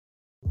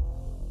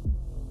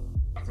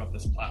about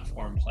this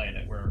platform play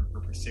that we're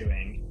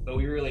pursuing, but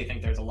we really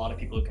think there's a lot of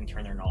people who can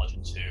turn their knowledge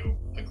into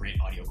a great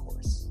audio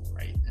course,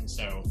 right? And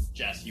so,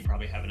 Jess, you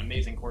probably have an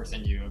amazing course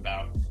in you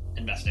about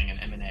investing in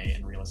M&A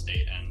and real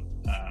estate, and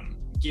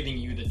giving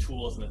you the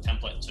tools and the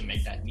template to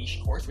make that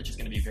niche course, which is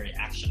going to be very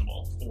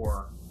actionable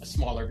for a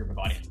smaller group of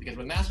audience. Because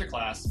with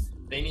Masterclass,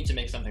 they need to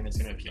make something that's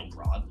going to appeal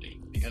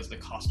broadly because the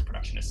cost of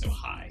production is so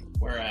high.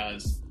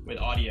 Whereas with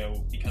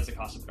audio, because the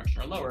cost of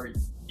production are lower,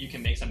 you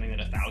can make something that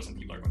 1,000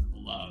 people are going to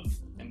love,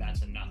 and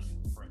that's enough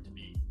for it to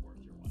be worth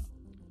your while.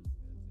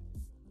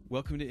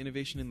 Welcome to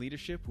Innovation and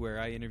Leadership, where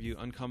I interview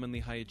uncommonly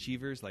high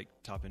achievers like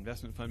top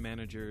investment fund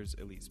managers,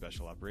 elite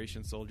special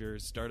operations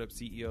soldiers, startup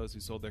CEOs who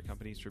sold their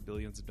companies for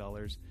billions of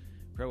dollars,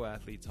 pro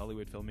athletes,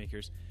 Hollywood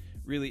filmmakers,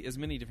 really as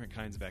many different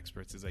kinds of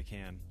experts as I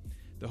can.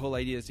 The whole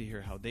idea is to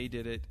hear how they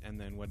did it and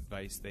then what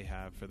advice they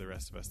have for the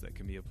rest of us that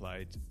can be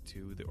applied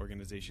to the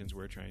organizations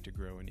we're trying to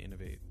grow and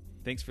innovate.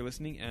 Thanks for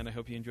listening, and I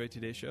hope you enjoyed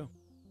today's show.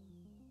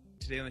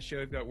 Today on the show,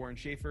 I've got Warren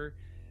Schaefer.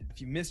 If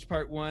you missed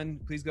part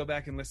one, please go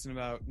back and listen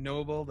about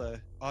Knowable,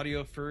 the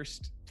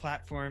audio-first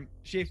platform.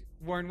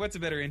 Warren, what's a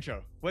better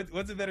intro?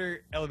 What's a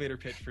better elevator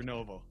pitch for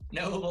Knowable?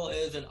 Knowable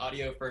is an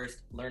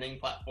audio-first learning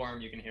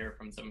platform. You can hear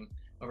from some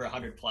over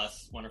 100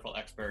 plus wonderful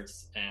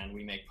experts, and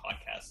we make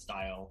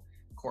podcast-style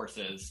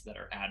courses that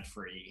are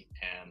ad-free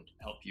and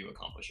help you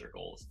accomplish your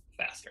goals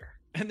faster.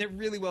 And they're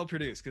really well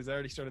produced because I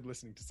already started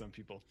listening to some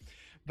people.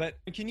 But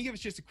can you give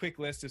us just a quick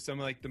list of some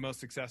of like the most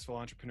successful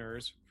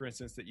entrepreneurs, for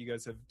instance, that you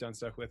guys have done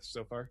stuff with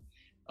so far?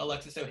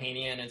 Alexis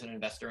Ohanian is an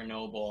investor in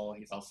Knowable.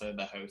 He's also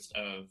the host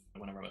of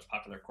one of our most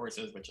popular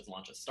courses, which is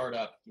Launch a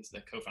Startup. He's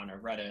the co-founder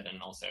of Reddit,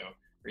 and also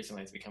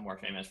recently has become more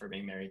famous for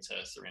being married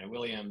to Serena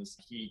Williams.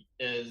 He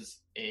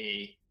is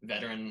a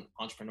veteran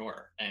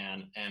entrepreneur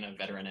and a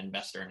veteran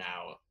investor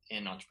now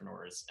in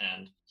entrepreneurs.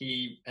 And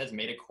he has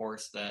made a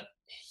course that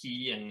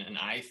he and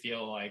I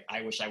feel like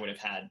I wish I would have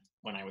had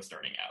when I was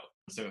starting out.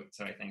 So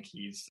I think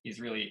he's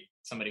really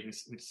somebody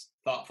who's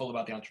thoughtful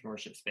about the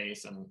entrepreneurship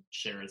space and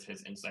shares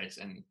his insights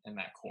in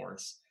that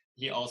course.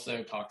 He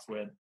also talks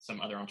with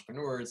some other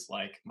entrepreneurs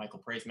like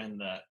Michael Praisman,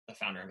 the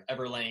founder of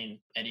Everlane,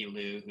 Eddie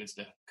Liu, who's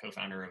the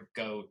co-founder of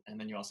Goat, and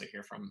then you also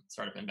hear from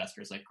startup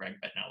investors like Greg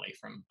Bettinelli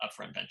from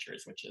Upfront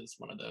Ventures, which is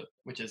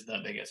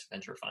the biggest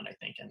venture fund I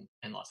think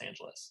in Los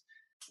Angeles.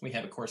 We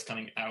have a course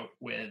coming out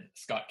with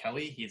Scott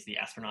Kelly. He's the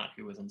astronaut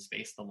who was in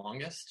space the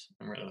longest.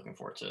 I'm really looking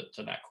forward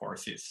to that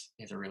course.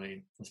 He's a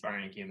really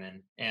inspiring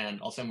human.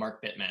 And also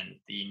Mark Bittman,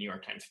 the New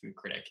York Times food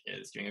critic,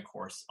 is doing a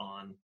course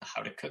on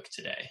how to cook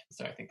today.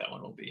 So I think that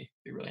one will be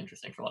really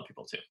interesting for a lot of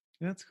people too.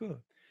 That's cool.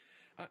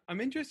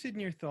 I'm interested in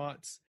your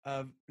thoughts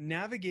of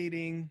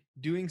navigating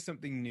doing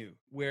something new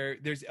where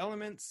there's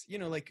elements,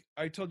 like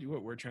I told you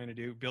what we're trying to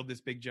do, build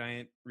this big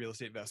giant real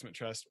estate investment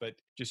trust, but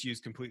just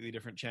use completely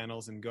different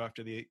channels and go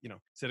after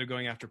instead of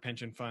going after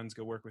pension funds,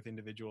 go work with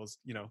individuals,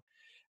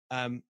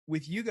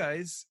 with you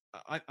guys,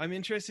 I'm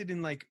interested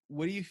in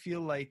what do you feel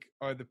like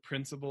are the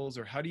principles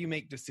or how do you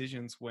make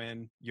decisions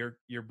when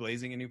you're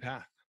blazing a new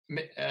path?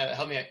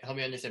 Help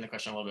me understand the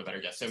question a little bit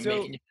better, Jeff. So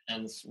making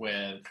decisions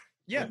with...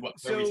 Yeah.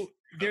 So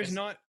there's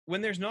not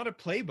a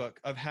playbook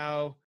of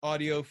how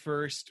audio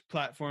first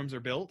platforms are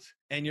built,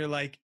 and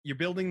you're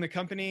building the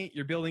company,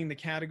 you're building the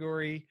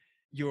category,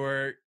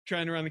 you're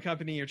trying to run the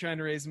company, you're trying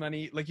to raise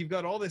money, you've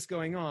got all this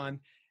going on,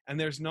 and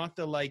there's not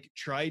the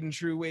tried and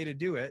true way to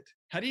do it.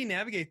 How do you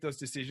navigate those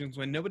decisions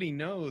when nobody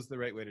knows the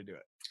right way to do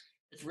it?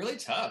 It's really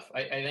tough.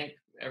 I think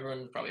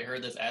everyone's probably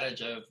heard this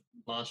adage of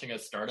launching a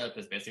startup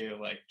is basically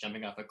like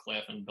jumping off a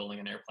cliff and building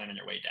an airplane on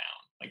your way down.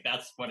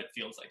 That's what it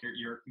feels like.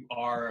 You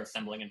are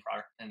assembling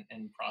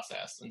in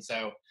process. And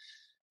so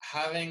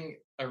having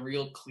a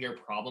real clear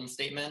problem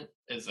statement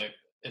is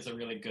a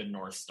really good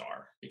North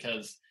Star,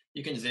 because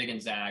you can zig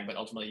and zag, but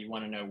ultimately you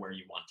want to know where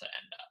you want to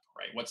end up,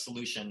 right? What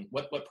solution,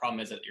 what problem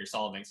is it that you're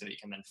solving so that you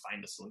can then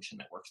find the solution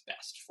that works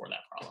best for that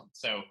problem.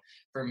 So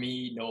for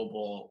me,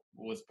 Knowable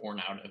was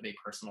born out of a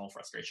personal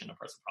frustration, a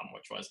personal problem,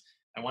 which was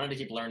I wanted to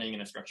keep learning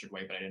in a structured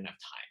way, but I didn't have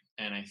time.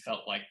 And I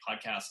felt like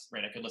podcasts,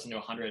 right? I could listen to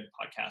 100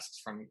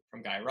 podcasts from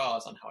Guy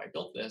Raz on how I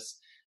built this,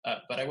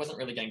 but I wasn't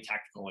really getting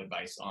tactical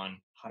advice on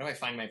how do I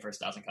find my first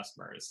 1,000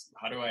 customers?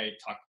 How do I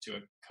talk to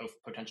a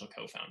potential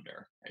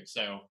co-founder, right?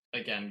 So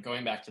again,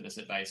 going back to this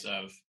advice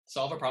of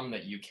solve a problem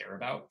that you care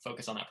about,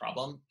 focus on that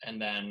problem,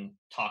 and then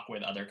talk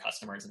with other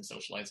customers and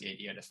socialize the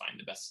idea to find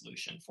the best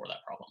solution for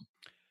that problem.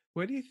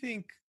 Why do you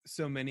think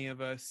so many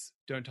of us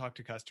don't talk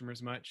to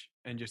customers much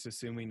and just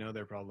assume we know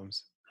their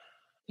problems?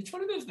 It's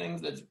one of those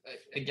things that's,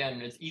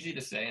 again, it's easy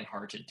to say and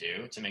hard to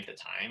do to make the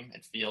time.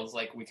 It feels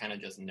like we kind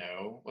of just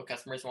know what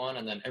customers want.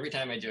 And then every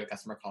time I do a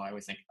customer call, I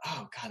always think,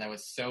 oh God, that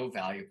was so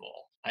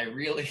valuable. I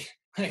really,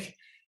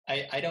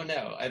 I don't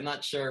know. I'm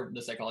not sure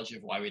the psychology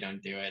of why we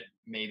don't do it.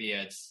 Maybe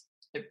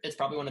it's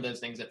probably one of those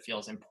things that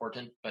feels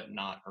important, but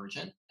not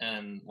urgent.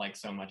 And like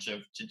so much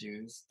of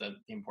to-dos, the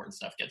important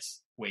stuff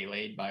gets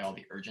waylaid by all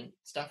the urgent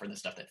stuff or the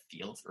stuff that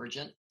feels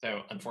urgent.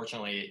 So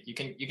unfortunately, you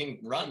can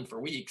run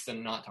for weeks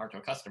and not talk to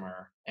a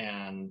customer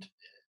and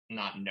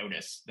not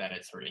notice that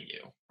it's hurting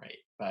you, right?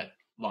 But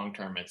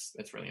long-term,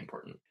 it's really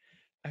important.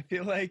 I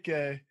feel like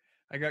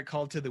I got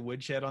called to the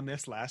woodshed on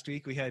this last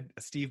week. We had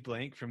Steve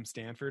Blank from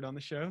Stanford on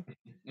the show,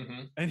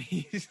 and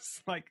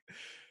he's like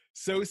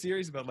so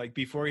serious about like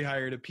before he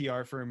hired a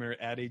PR firm or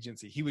ad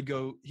agency, he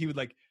would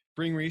like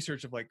bring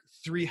research of like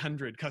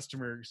 300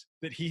 customers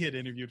that he had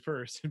interviewed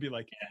first and be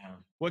like,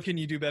 what can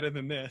you do better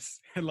than this?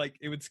 And like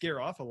it would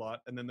scare off a lot.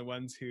 And then the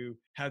ones who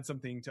had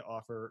something to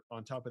offer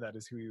on top of that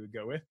is who he would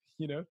go with,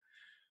 you know?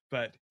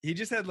 But he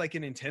just had like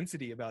an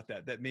intensity about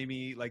that made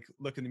me like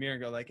look in the mirror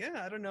and go like,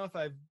 yeah, I don't know if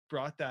I've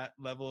brought that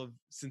level of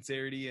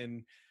sincerity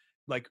and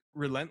like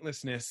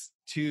relentlessness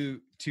to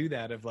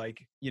that of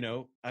like, you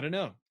know, I don't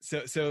know.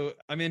 So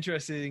I'm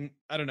interested.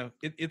 I don't know.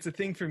 It's a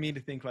thing for me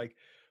to think like,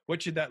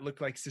 what should that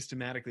look like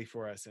systematically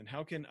for us? And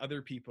how can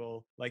other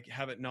people like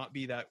have it not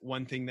be that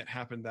one thing that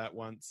happened that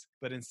once,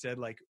 but instead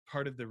like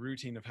part of the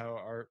routine of how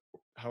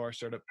our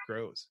startup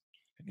grows?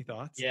 Any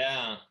thoughts?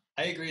 Yeah,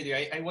 I agree with you.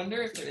 I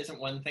wonder if there isn't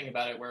one thing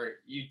about it where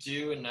you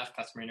do enough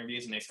customer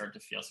interviews and they start to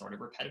feel sort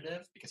of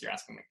repetitive because you're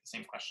asking like the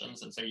same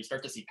questions. And so you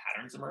start to see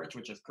patterns emerge,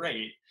 which is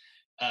great.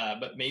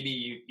 But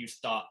maybe you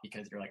stop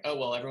because you're like, oh,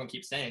 well, everyone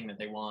keeps saying that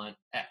they want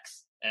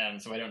X. And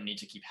so I don't need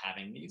to keep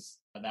having these.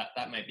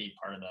 That might be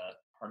part of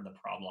the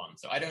problem.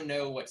 So I don't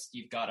know what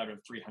Steve got out of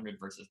 300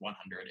 versus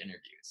 100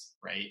 interviews,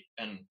 right?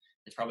 And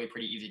it's probably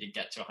pretty easy to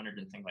get to 100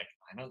 and think like,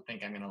 I don't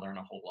think I'm going to learn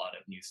a whole lot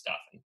of new stuff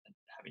and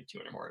having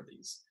 200 or more of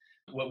these.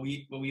 What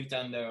we've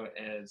done though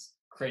is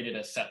created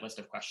a set list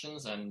of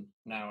questions, and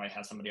now I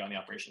have somebody on the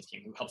operations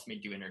team who helps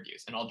me do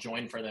interviews, and I'll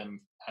join for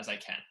them as I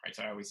can, right?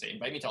 So I always say,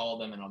 invite me to all of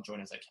them and I'll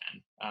join as I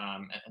can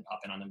and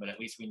pop in on them. But at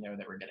least we know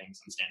that we're getting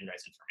some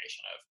standardized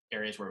information of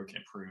areas where we can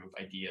improve,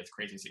 ideas,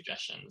 crazy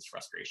suggestions,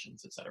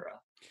 frustrations, etc.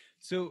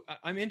 So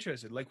I'm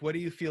interested, like, what do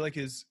you feel like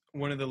is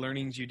one of the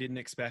learnings you didn't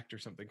expect or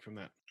something from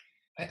that?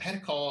 I had a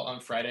call on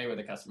Friday with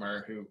a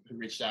customer who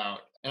reached out,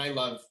 and we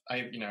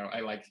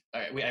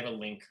have a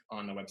link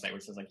on the website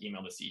which says like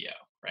email the CEO,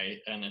 right?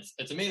 And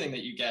it's amazing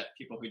that you get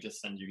people who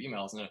just send you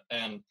emails,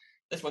 and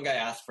this one guy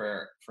asked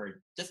for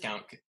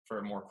discount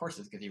for more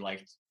courses because he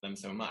liked them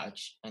so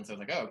much, and so I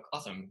was like, oh,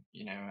 awesome,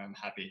 I'm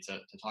happy to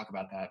talk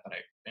about that, but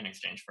in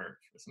exchange for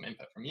some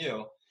input from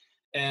you.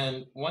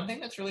 And one thing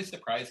that's really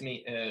surprised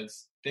me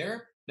is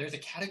there's a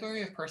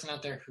category of person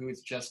out there who is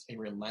just a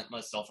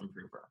relentless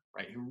self-improver,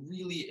 right? Who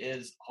really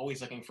is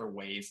always looking for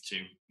ways to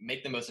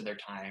make the most of their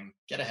time,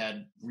 get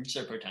ahead, reach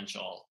their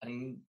potential.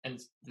 And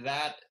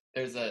that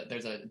there's a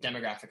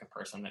demographic of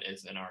person that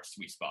is in our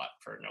sweet spot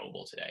for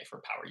Knowable today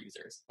for power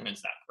users. And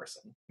it's that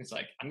person who's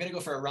like, I'm going to go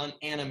for a run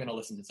and I'm going to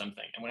listen to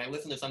something. And when I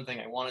listen to something,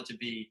 I want it to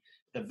be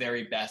the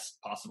very best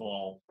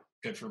possible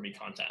good for me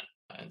content.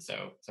 And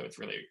so it's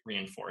really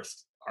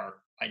reinforced our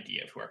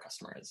idea of who our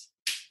customer is.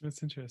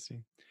 That's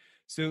interesting.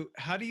 So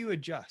how do you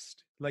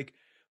adjust? Like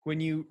when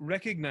you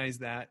recognize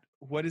that,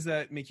 what does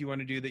that make you want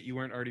to do that you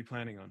weren't already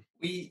planning on?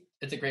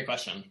 It's a great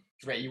question,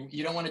 right?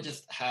 You don't want to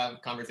just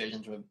have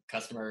conversations with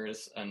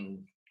customers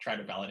and try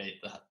to validate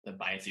the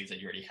biases that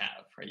you already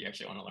have, right? You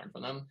actually want to learn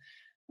from them.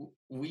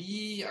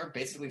 We are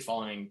basically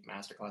following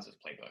Masterclass's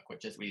playbook,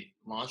 which is we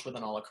launched with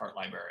an a la carte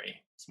library,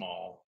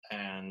 small,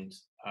 and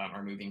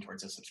are moving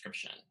towards a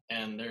subscription.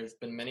 And there's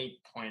been many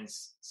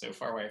points so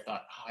far where I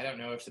thought, I don't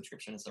know if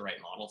subscription is the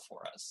right model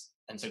for us.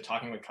 And so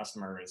talking with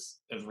customers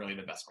is really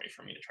the best way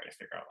for me to try to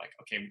figure out like,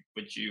 okay,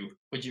 would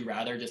you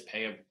rather just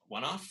pay a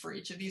one-off for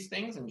each of these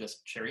things and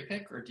just cherry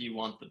pick? Or do you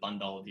want the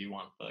bundle? Do you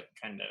want the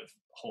kind of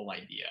whole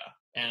idea?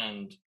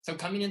 And so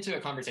coming into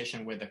a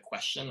conversation with a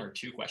question or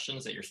two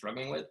questions that you're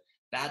struggling with,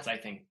 that's, I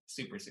think,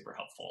 super, super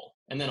helpful.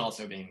 And then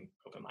also being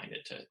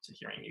open-minded to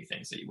hearing new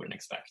things that you wouldn't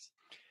expect.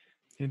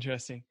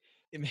 Interesting.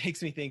 It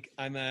makes me think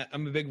I'm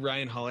a big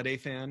Ryan Holiday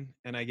fan,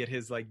 and I get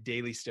his like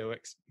daily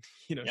Stoics,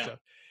 stuff.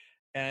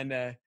 And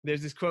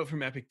there's this quote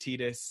from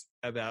Epictetus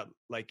about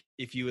like,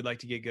 if you would like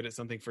to get good at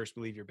something, first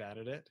believe you're bad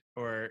at it.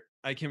 Or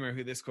I can't remember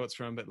who this quote's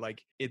from, but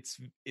like, it's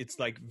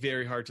like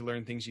very hard to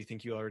learn things you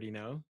think you already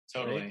know.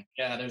 Totally. Right?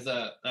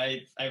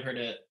 Yeah. I've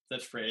heard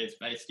this phrase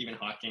by Stephen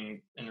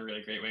Hawking in a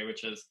really great way,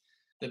 which is,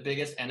 the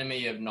biggest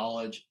enemy of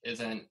knowledge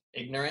isn't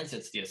ignorance,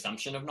 it's the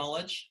assumption of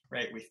knowledge,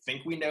 right? We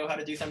think we know how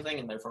to do something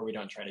and therefore we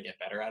don't try to get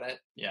better at it.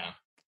 Yeah.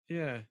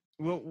 Yeah.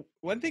 Well,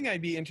 one thing I'd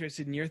be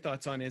interested in your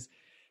thoughts on is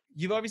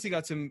you've obviously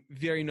got some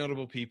very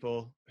notable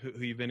people who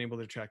you've been able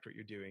to track what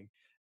you're doing.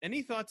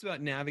 Any thoughts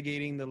about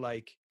navigating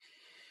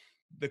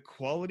the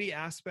quality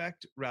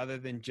aspect rather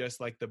than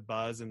just like the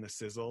buzz and the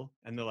sizzle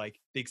and the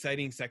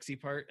exciting, sexy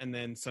part? And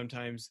then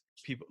sometimes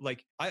people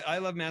like, I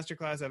love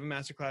Masterclass. I have a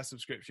Masterclass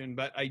subscription,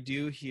 but I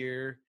do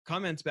hear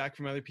comments back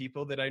from other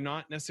people that are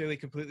not necessarily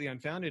completely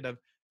unfounded of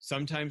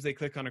sometimes they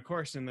click on a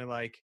course and they're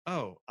like,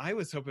 oh, I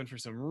was hoping for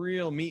some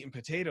real meat and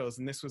potatoes.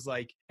 And this was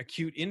like a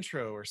cute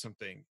intro or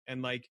something.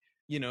 And like,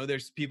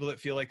 there's people that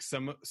feel like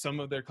some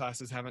of their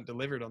classes haven't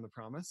delivered on the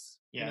promise.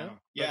 Yeah.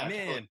 But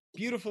man,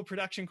 beautiful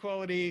production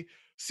quality,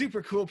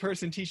 super cool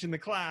person teaching the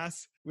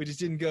class, which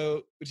didn't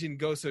go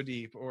so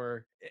deep.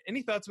 Or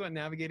any thoughts about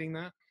navigating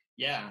that?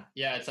 Yeah.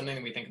 It's something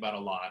that we think about a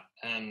lot.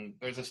 And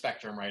there's a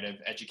spectrum, right, of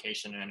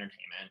education and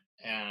entertainment.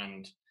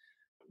 And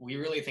we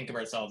really think of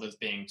ourselves as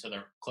being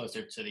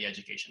closer to the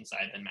education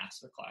side than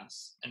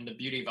masterclass. And the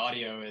beauty of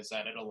audio is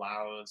that it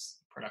allows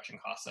production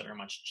costs that are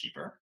much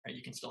cheaper, right?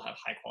 You can still have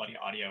high quality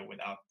audio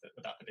without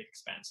the big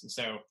expense. And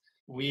so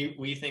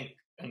we think,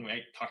 and I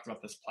talked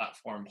about this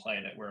platform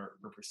play that we're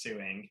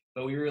pursuing,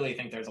 but we really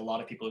think there's a lot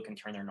of people who can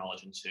turn their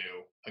knowledge into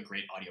a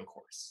great audio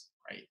course,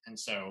 right? And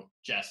so,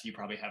 Jess, you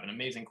probably have an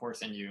amazing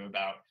course in you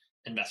about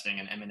investing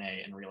in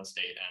M&A and real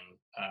estate,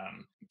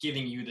 and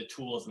giving you the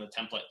tools and the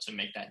template to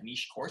make that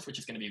niche course, which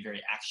is going to be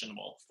very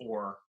actionable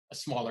for a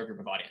smaller group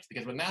of audience.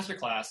 Because with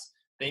Masterclass,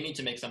 they need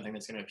to make something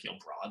that's going to appeal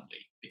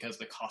broadly because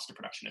the cost of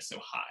production is so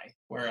high.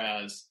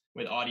 Whereas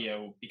with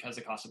audio, because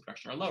the costs of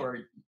production are lower,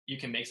 you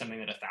can make something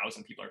that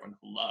 1,000 people are going to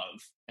love,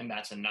 and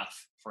that's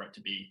enough for it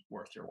to be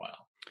worth your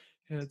while.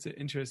 Yeah, that's an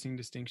interesting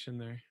distinction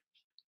there.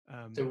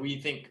 So we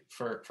think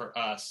for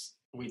us,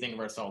 we think of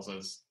ourselves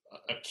as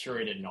a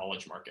curated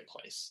knowledge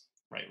marketplace,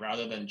 right?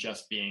 Rather than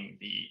just being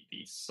the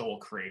sole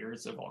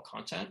creators of all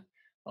content,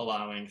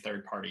 allowing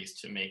third parties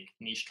to make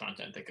niche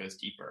content that goes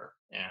deeper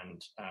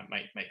and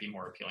might be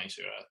more appealing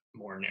to a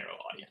more narrow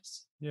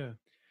audience. Yeah.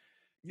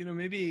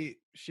 Maybe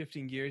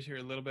shifting gears here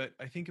a little bit,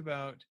 I think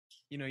about,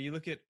 you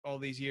look at all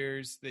these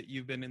years that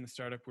you've been in the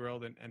startup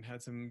world and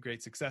had some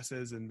great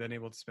successes and been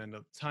able to spend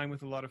time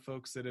with a lot of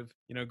folks that have,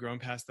 grown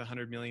past the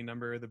 100 million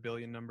number, the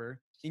billion number.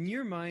 In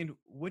your mind,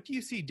 what do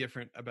you see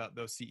different about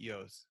those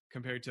CEOs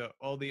compared to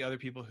all the other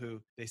people who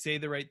they say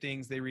the right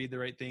things, they read the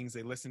right things,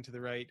 they listen to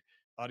the right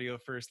audio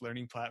first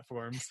learning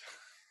platforms?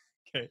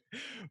 Okay.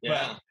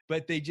 Yeah.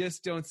 But they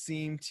just don't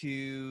seem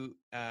to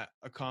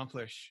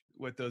accomplish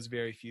what those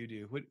very few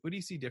do. What do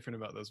you see different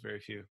about those very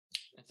few?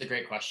 It's a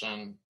great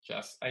question,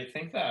 Jess. I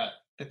think that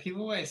the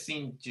people who I've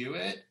seen do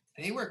it,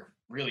 they work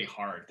really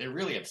hard. They're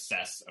really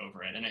obsessed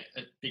over it. And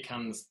it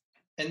becomes,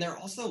 and they're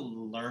also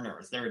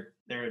learners. They're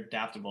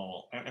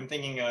adaptable. I'm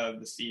thinking of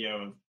the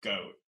CEO of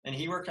Goat, and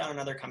he worked on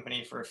another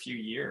company for a few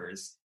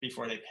years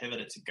before they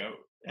pivoted to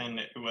Goat. And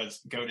it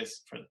was Goat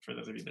is, for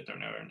those of you that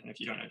don't know, and if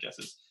you don't know, Jess,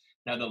 is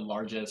now the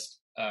largest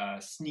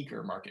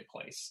sneaker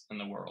marketplace in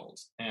the world.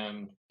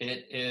 And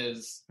it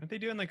is... Aren't they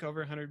doing like over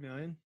 100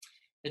 million?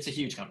 It's a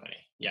huge company.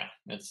 Yeah,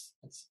 it's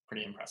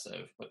pretty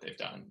impressive what they've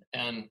done.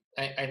 And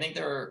I think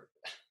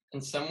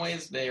in some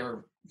ways, they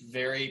are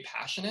very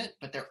passionate,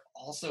 but they're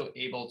also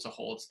able to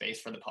hold space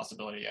for the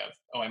possibility of,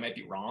 I might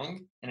be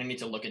wrong, and I need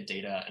to look at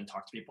data and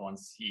talk to people and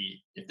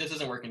see if this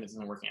isn't working,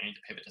 I need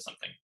to pivot to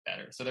something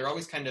better. So they're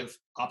always kind of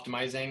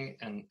optimizing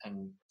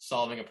and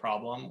solving a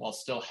problem while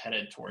still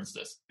headed towards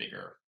this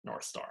bigger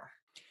North Star.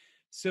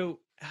 So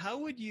how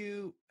would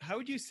you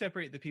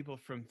separate the people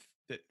from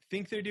that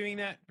think they're doing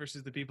that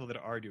versus the people that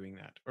are doing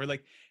that? Or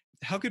like,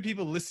 how could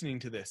people listening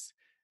to this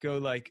go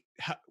like,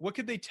 what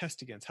could they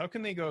test against? How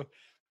can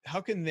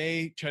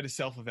they try to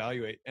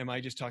self-evaluate? Am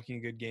I just talking a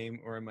good game,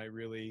 or am I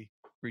really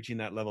reaching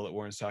that level that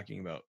Warren's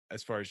talking about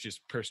as far as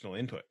just personal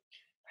input?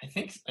 I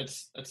think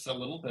it's a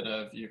little bit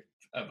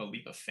of a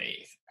leap of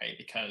faith, right?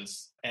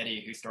 Because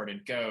Eddie, who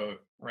started Goat,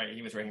 right,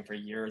 he was working for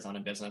years on a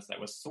business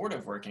that was sort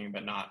of working,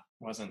 but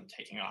wasn't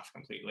taking off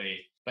completely.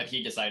 But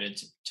he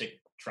decided to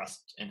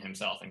trust in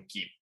himself and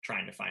keep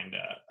trying to find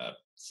a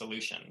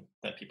solution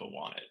that people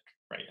wanted,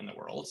 right, in the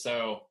world.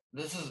 So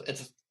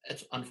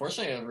it's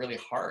unfortunately really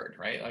hard,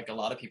 right? Like a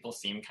lot of people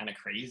seem kind of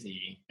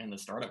crazy in the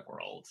startup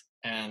world,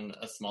 and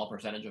a small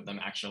percentage of them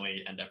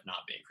actually end up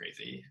not being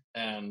crazy,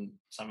 and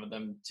some of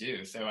them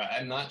do. So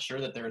I'm not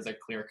sure that there is a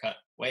clear-cut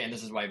way, and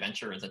this is why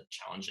venture is a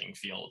challenging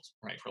field,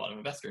 right, for a lot of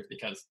investors,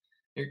 because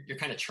you're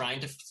kind of trying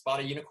to spot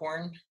a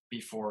unicorn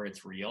before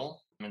it's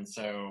real. And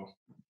so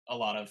a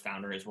lot of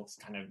founders will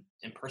kind of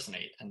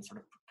impersonate and sort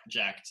of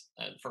project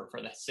for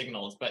the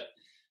signals. But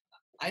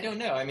I don't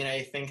know. I mean,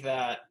 I think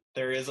that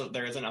there is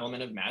an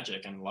element of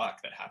magic and luck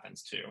that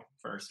happens too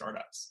for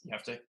startups. You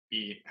have to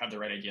have the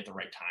right idea at the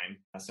right time.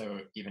 So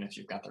even if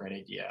you've got the right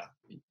idea,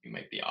 you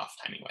might be off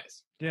timing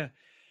wise. Yeah.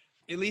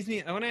 It leads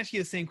me, I want to ask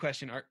you the same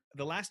question.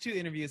 The last two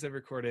interviews I've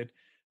recorded,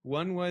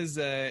 one was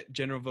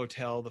General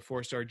Votel, the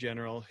 4-star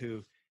general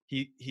who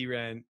he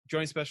ran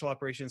Joint Special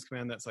Operations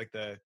Command. That's like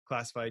the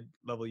classified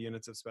level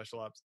units of Special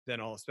Ops,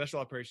 then all of Special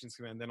Operations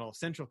Command, then all of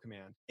Central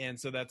Command. And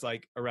so that's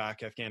like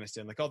Iraq,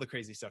 Afghanistan, like all the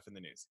crazy stuff in the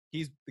news.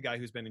 He's the guy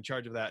who's been in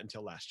charge of that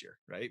until last year,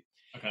 right?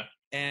 Okay.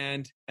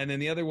 And then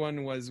the other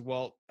one was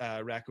Walt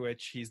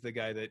Rakowich. He's the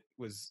guy that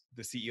was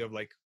the CEO of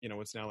like,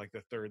 what's now like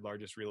the third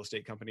largest real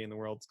estate company in the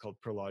world. It's called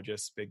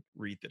Prologis, big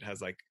REIT that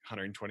has like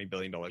 $120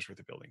 billion worth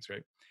of buildings,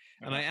 right?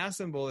 Okay. And I asked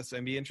them both,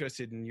 and be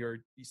interested in you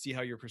see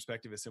how your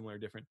perspective is similar or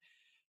different.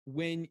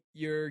 When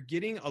you're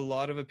getting a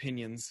lot of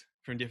opinions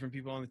from different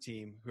people on the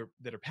team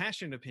that are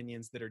passionate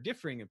opinions, that are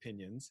differing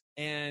opinions,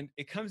 and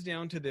it comes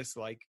down to this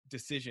like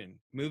decision,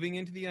 moving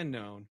into the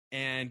unknown,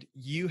 and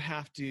you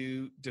have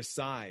to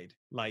decide,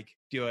 like,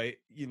 you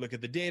look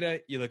at the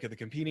data, you look at the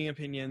competing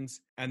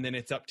opinions, and then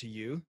it's up to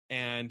you,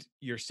 and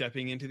you're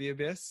stepping into the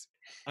abyss.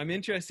 I'm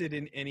interested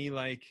in any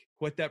like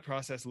what that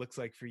process looks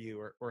like for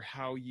you, or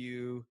how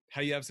you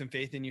have some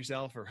faith in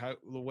yourself, or how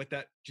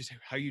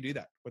you do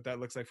that, what that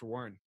looks like for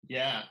Warren.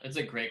 Yeah, it's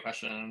a great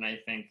question. And I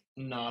think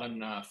not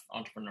enough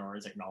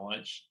entrepreneurs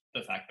acknowledge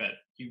the fact that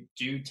you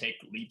do take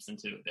leaps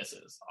into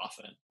abysses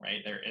often,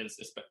 right? There is,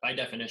 by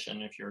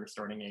definition, if you're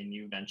starting a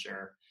new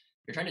venture,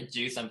 you're trying to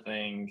do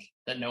something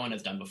that no one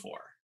has done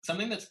before.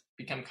 Something that's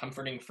become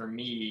comforting for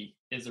me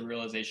is the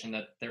realization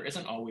that there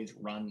isn't always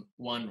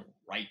one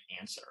right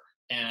answer.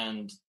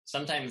 And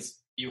sometimes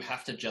you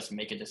have to just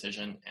make a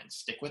decision and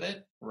stick with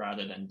it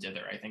rather than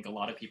dither. I think a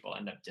lot of people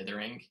end up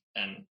dithering,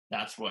 and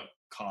that's what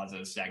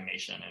causes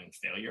stagnation and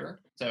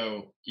failure.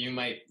 So you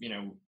might,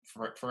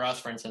 for us,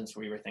 for instance,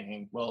 we were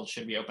thinking, well,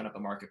 should we open up a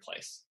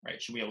marketplace,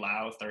 right? Should we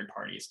allow third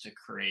parties to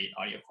create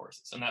audio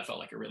courses? And that felt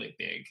like a really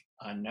big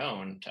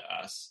unknown to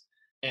us.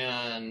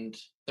 And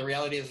the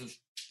reality is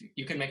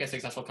you can make a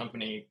successful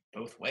company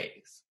both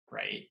ways,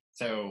 right?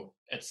 So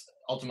it's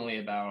ultimately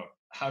about,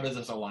 how does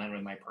this align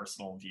with my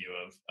personal view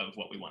of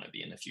what we want to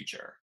be in the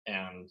future,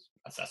 and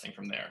assessing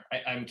from there.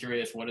 I'm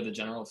curious, what did the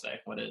generals say?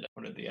 What did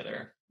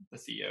the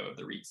CEO of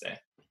the REIT say?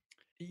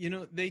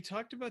 They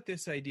talked about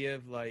this idea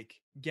of like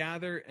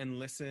gather and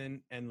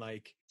listen and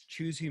like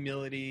choose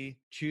humility,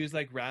 choose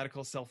like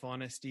radical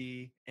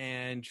self-honesty,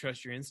 and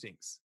trust your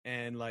instincts.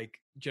 And like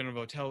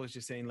General Votel was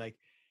just saying, like,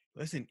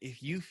 listen,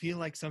 if you feel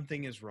like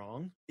something is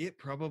wrong, it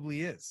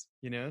probably is,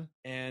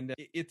 and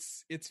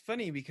it's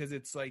funny because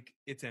it's like,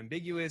 it's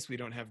ambiguous. We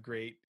don't have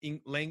great in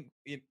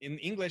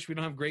English. We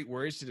don't have great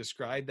words to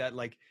describe that,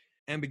 like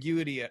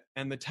ambiguity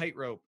and the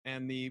tightrope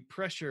and the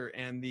pressure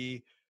and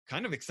the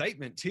kind of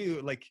excitement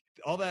too, like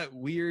all that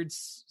weird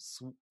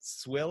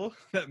swill,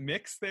 that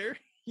mix there.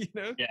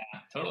 Yeah,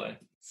 totally.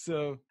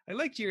 So I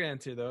liked your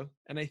answer though.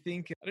 And I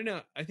think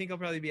I'll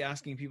probably be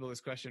asking people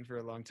this question for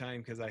a long time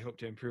because I hope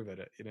to improve at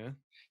it,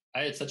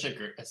 It's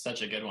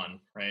such a good one,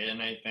 right?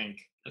 And I think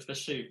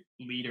especially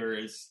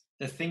leaders,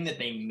 the thing that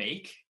they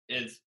make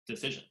is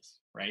decisions,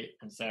 right?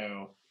 And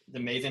so it's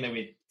amazing that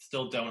we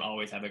still don't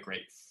always have a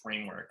great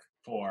framework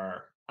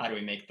for how do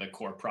we make the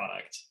core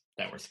product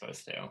that we're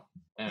supposed to.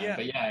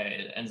 But yeah,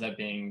 it ends up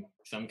being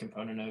some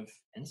component of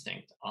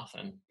instinct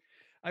often.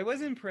 I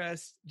was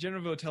impressed.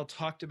 General Votel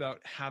talked about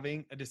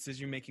having a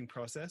decision-making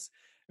process.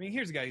 I mean,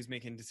 here's a guy who's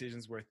making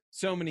decisions worth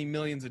so many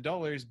millions of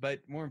dollars, but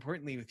more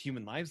importantly, with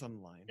human lives on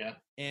the line. Yeah.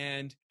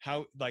 And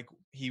how, like,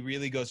 he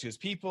really goes to his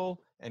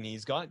people, and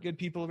he's got good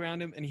people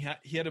around him, and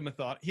he had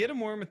a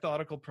more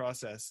methodical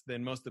process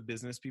than most of the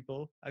business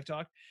people I've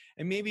talked.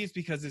 And maybe it's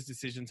because his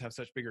decisions have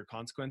such bigger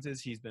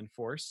consequences. He's been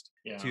forced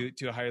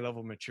to a higher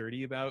level of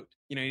maturity about,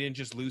 he didn't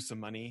just lose some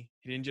money.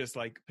 He didn't just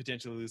like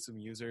potentially lose some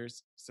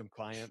users, some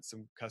clients,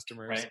 some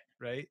customers,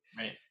 right?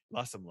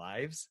 Lost some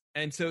lives.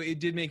 And so it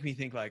did make me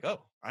think like,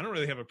 oh, I don't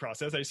really have a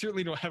process. I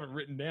certainly don't have it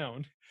written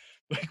down.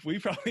 Like we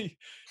probably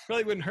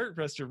wouldn't hurt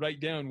for us to write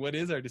down what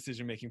is our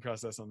decision-making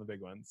process on the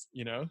big ones,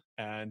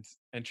 and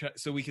try,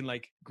 so we can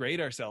like grade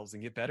ourselves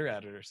and get better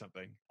at it or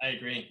something. I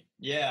agree.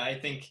 Yeah, I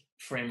think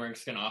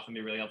frameworks can often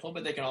be really helpful,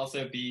 but they can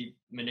also be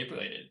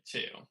manipulated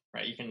too,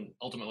 right? You can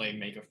ultimately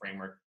make a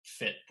framework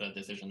fit the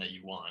decision that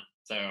you want.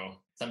 So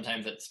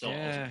sometimes it still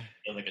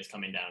feels like it's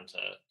coming down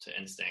to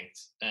instinct.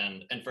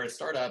 And for a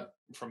startup,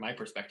 from my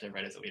perspective,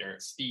 right, as a leader,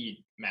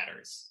 speed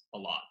matters a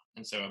lot.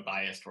 And so a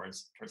bias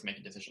towards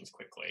making decisions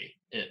quickly,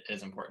 it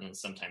is important.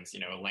 Sometimes,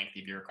 a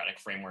lengthy bureaucratic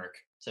framework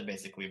to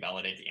basically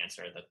validate the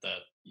answer that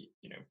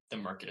the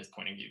market is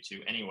pointing you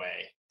to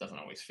anyway doesn't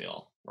always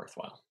feel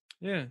worthwhile.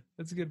 Yeah,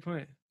 that's a good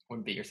point.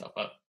 Wouldn't beat yourself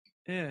up.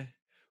 Yeah.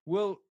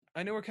 Well,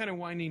 I know we're kind of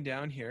winding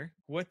down here.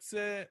 What's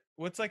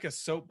like a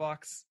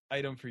soapbox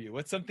item for you?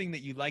 What's something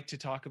that you like to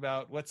talk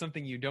about? What's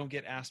something you don't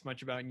get asked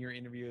much about in your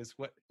interviews?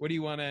 What do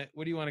you want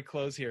to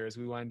close here as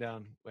we wind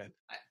down with?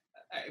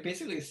 I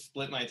basically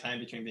split my time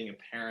between being a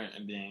parent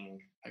and being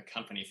a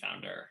company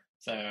founder.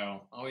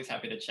 So always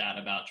happy to chat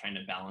about trying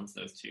to balance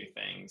those two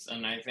things.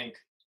 And I think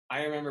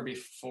I remember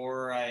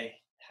before I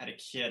had a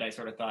kid, I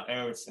sort of thought,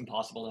 oh, it's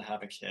impossible to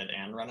have a kid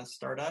and run a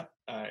startup,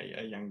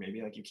 a young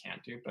baby, like you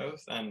can't do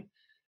both. And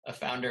a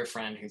founder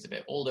friend who's a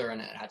bit older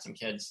and had some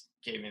kids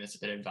gave me this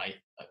bit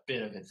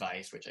of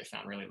advice, which I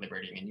found really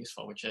liberating and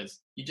useful, which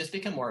is you just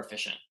become more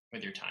efficient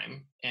with your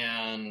time.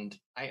 And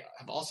I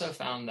have also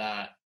found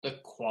that the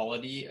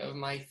quality of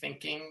my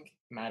thinking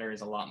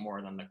matters a lot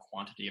more than the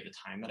quantity of the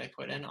time that I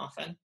put in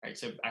often, right?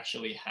 So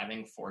actually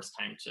having forced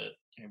time to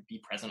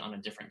be present on a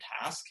different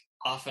task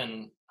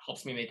often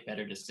helps me make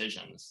better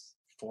decisions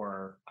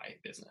for my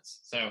business.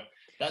 So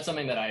that's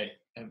something that I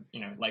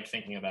like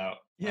thinking about.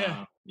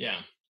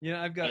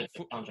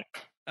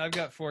 I've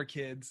got 4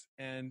 kids,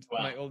 and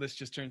my oldest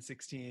just turned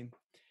 16.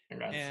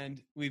 Congrats.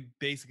 And we've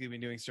basically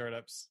been doing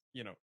startups,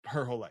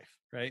 her whole life,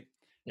 right?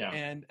 Yeah.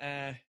 And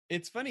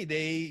it's funny,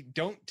 they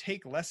don't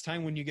take less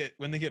time when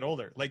they get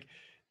older. Like,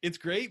 it's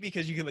great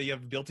because you have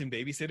a built-in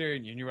babysitter,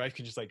 and you and your wife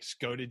can just like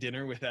go to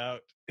dinner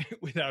without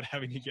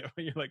having to get.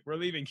 You're like, we're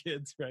leaving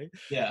kids, right?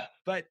 Yeah.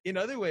 But in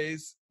other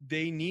ways,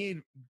 they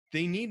need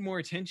more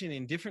attention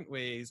in different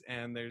ways,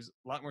 and there's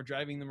a lot more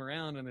driving them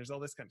around, and there's all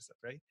this kind of stuff,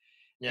 right?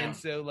 Yeah. And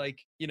so like,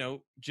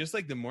 just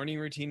like the morning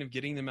routine of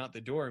getting them out the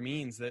door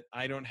means that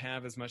I don't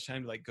have as much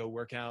time to like go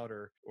work out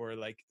or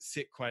like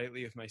sit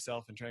quietly with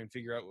myself and try and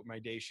figure out what my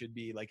day should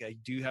be. Like I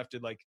do have to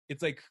like,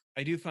 it's like,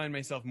 I do find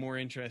myself more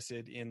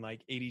interested in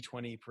like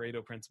 80-20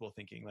 Pareto principle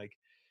thinking. Like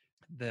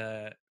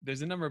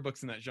there's a number of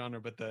books in that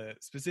genre, but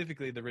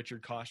specifically the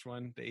Richard Koch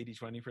one, the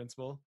 80-20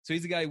 principle. So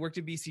he's a guy who worked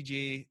at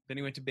BCG, then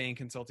he went to Bain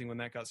Consulting when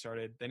that got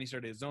started. Then he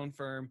started his own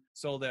firm,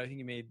 sold it. I think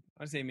he made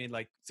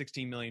like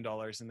 $16 million.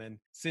 And then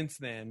since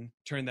then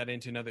turned that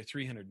into another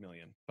 300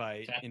 million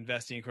by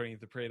investing according to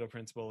the Pareto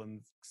principle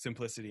and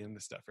simplicity and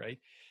the stuff. Right.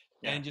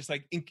 Yeah. And just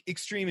like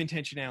extreme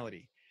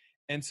intentionality.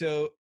 And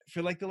so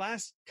for like the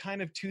last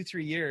kind of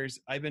 2-3 years,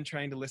 I've been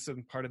trying to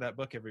listen part of that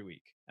book every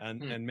week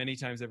and many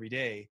times every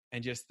day,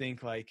 and just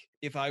think like,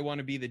 if I want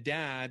to be the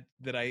dad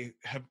that I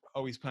have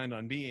always planned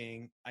on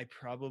being, I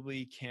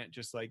probably can't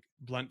just like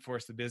blunt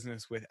force the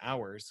business with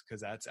hours, because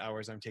that's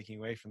hours I'm taking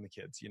away from the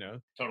kids,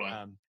 Totally.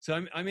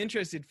 So I'm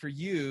interested for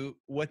you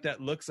what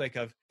that looks like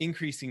of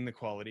increasing the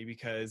quality,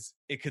 because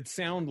it could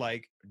sound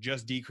like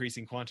just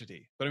decreasing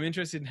quantity, but I'm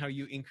interested in how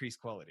you increase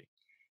quality.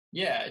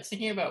 Yeah, it's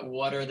thinking about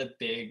what are the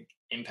big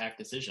impact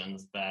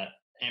decisions that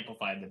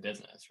amplify the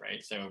business,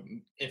 right? So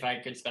if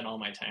I could spend all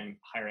my time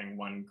hiring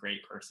one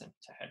great person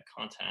to head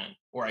content,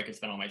 or I could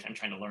spend all my time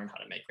trying to learn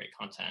how to make great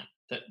content,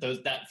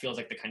 that feels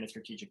like the kind of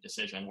strategic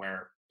decision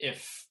where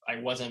if I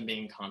wasn't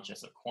being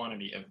conscious of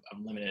quantity, of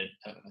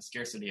a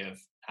scarcity of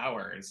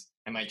hours,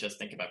 I might just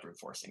think about brute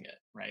forcing it,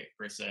 right?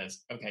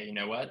 Versus, okay, you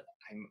know what?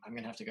 I'm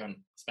going to have to go and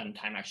spend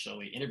time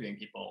actually interviewing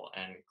people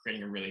and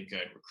creating a really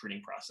good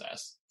recruiting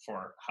process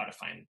for how to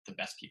find the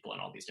best people in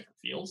all these different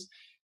fields.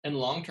 And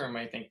long term,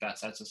 I think that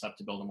sets us up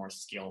to build a more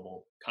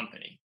scalable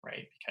company,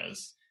 right?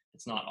 Because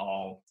it's not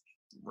all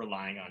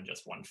relying on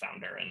just one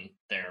founder and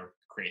their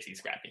crazy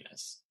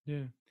scrappiness.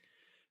 Yeah.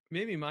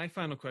 Maybe my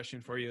final question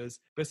for you is,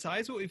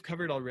 besides what we've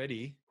covered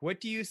already, what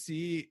do you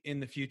see in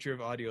the future of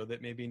audio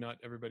that maybe not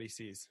everybody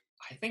sees?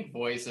 I think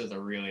voice is a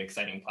really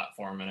exciting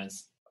platform, and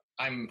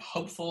I'm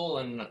hopeful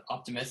and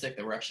optimistic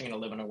that we're actually going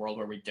to live in a world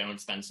where we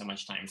don't spend so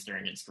much time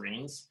staring at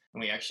screens,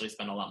 and we actually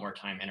spend a lot more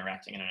time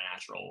interacting in a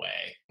natural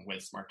way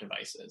with smart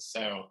devices.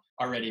 So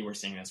already we're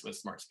seeing this with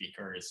smart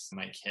speakers.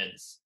 My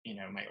kids,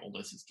 my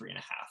oldest is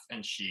 3.5,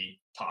 and she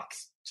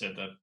talks to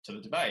the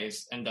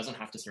device and doesn't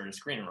have to stare at a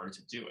screen in order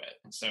to do it.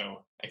 And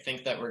so I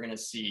think that we're going to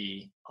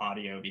see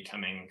audio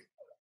becoming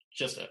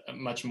just a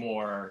much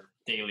more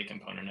daily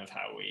component of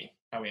how we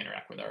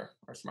interact with our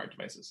smart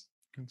devices.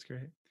 That's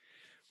great.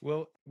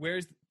 Well,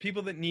 where's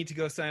people that need to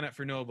go sign up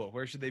for Knowable?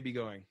 Where should they be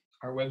going?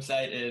 Our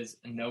website is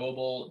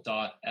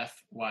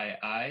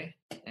knowable.fyi,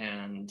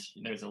 and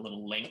there's a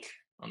little link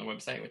on the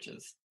website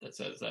that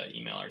says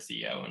email our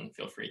CEO, and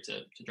feel free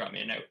to drop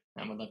me a note.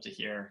 I would love to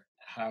hear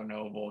how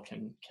Knowable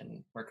can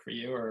work for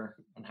you, or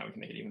on how we can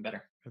make it even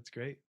better. That's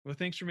great. Well,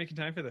 thanks for making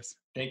time for this.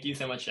 Thank you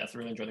so much, Jess. I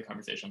really enjoyed the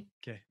conversation.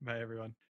 Okay. Bye, everyone.